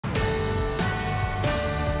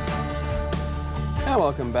And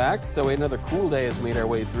welcome back. So another cool day has made our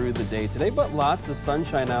way through the day today, but lots of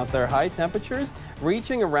sunshine out there. High temperatures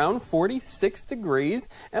reaching around 46 degrees,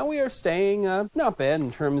 and we are staying not bad in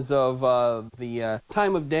terms of the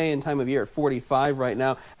time of day and time of year at 45 right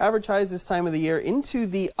now. Average highs this time of the year into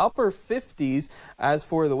the upper 50s. As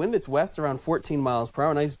for the wind, it's west around 14 miles per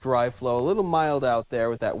hour. Nice dry flow, a little mild out there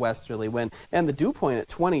with that westerly wind, and the dew point at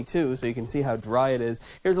 22, so you can see how dry it is.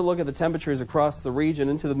 Here's a look at the temperatures across the region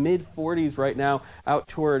into the mid 40s right now. Out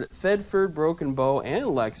toward Thedford, Broken Bow, and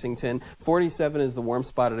Lexington. 47 is the warm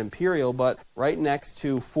spot at Imperial, but right next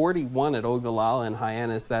to 41 at Ogallala and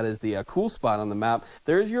Hyannis, that is the cool spot on the map.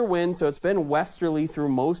 There's your wind, so it's been westerly through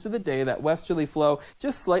most of the day. That westerly flow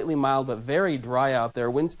just slightly mild, but very dry out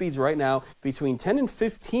there. Wind speeds right now between 10 and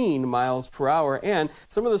 15 miles per hour, and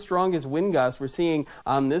some of the strongest wind gusts we're seeing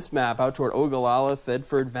on this map out toward Ogallala,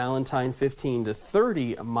 Thedford, Valentine, 15 to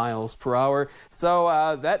 30 miles per hour. So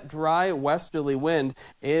that dry westerly wind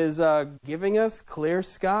is giving us clear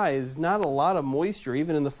skies. Not a lot of moisture,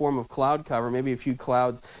 even in the form of cloud cover. Maybe a few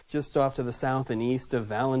clouds just off to the south and east of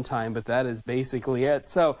Valentine, but that is basically it.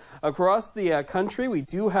 So across the country, we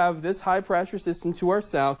do have this high pressure system to our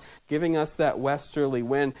south, giving us that westerly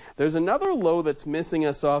wind. There's another low that's missing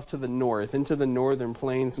us off to the north, into the northern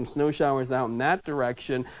plains. Some snow showers out in that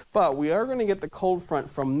direction, but we are going to get the cold front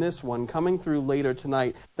from this one coming through later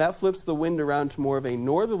tonight. That flips the wind around to more of a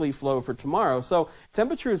northerly flow for tomorrow. So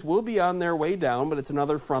temperatures will be on their way down, but it's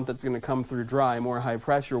another front that's going to come through dry. More high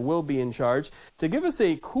pressure will be in charge to give us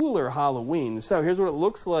a cooler Halloween. So here's what it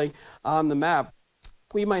looks like on the map.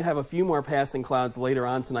 We might have a few more passing clouds later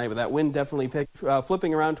on tonight, but that wind definitely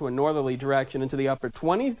flipping around to a northerly direction into the upper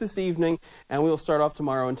 20s this evening, and we'll start off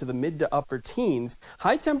tomorrow into the mid to upper teens.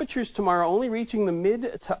 High temperatures tomorrow only reaching the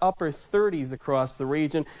mid to upper 30s across the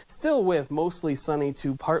region, still with mostly sunny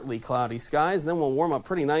to partly cloudy skies. Then we'll warm up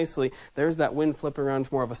pretty nicely. There's that wind flipping around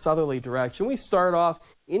to more of a southerly direction. We start off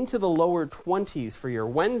into the lower 20s for your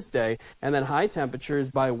Wednesday, and then high temperatures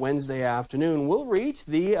by Wednesday afternoon will reach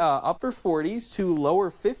the upper 40s to lower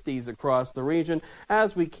 50s across the region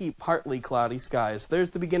as we keep partly cloudy skies.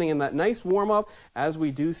 There's the beginning of that nice warm-up as we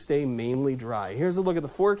do stay mainly dry. Here's a look at the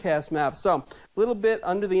forecast map. So a little bit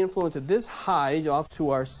under the influence of this high off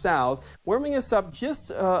to our south, warming us up just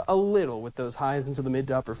a little with those highs into the mid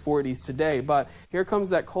to upper 40s today. But here comes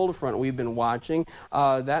that cold front we've been watching.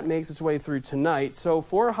 That makes its way through tonight. So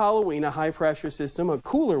for Halloween, a high pressure system, a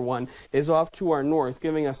cooler one, is off to our north,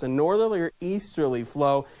 giving us a northerly or easterly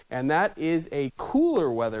flow, and that is a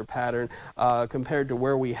cooler weather pattern compared to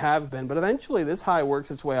where we have been. But eventually this high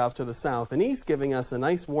works its way off to the south and east, giving us a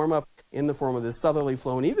nice warm up in the form of this southerly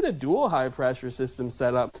flow, and even a dual high pressure system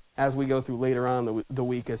set up as we go through later on the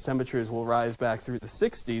week, as temperatures will rise back through the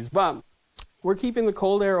 60s. But we're keeping the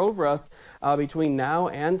cold air over us between now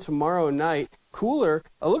and tomorrow night. Cooler,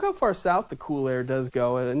 look how far south the cool air does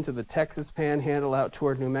go into the Texas Panhandle out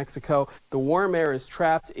toward New Mexico. The warm air is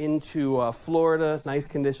trapped into Florida. Nice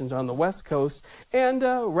conditions on the west coast, and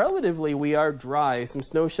relatively we are dry. Some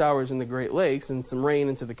snow showers in the Great Lakes and some rain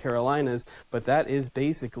into the Carolinas, but that is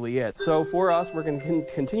basically it. So for us, we're going to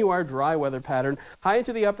continue our dry weather pattern. High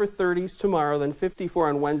into the upper 30s tomorrow, then 54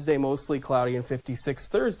 on Wednesday, mostly cloudy, and 56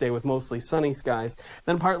 Thursday with mostly sunny skies.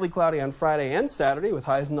 Then partly cloudy on Friday and Saturday with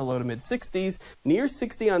highs in the low to mid 60s. Near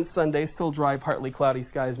 60 on Sunday, still dry, partly cloudy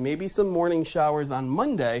skies. Maybe some morning showers on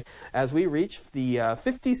Monday as we reach the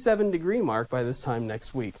 57-degree mark by this time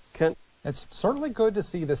next week. Kent? It's certainly good to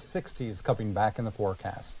see the 60s coming back in the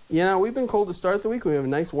forecast. Yeah, we've been cold to start the week. We have a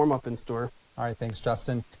nice warm-up in store. All right, thanks,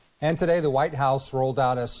 Justin. And today, the White House rolled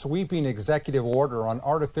out a sweeping executive order on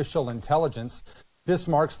artificial intelligence. This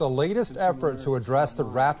marks the latest effort to address the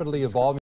rapidly evolving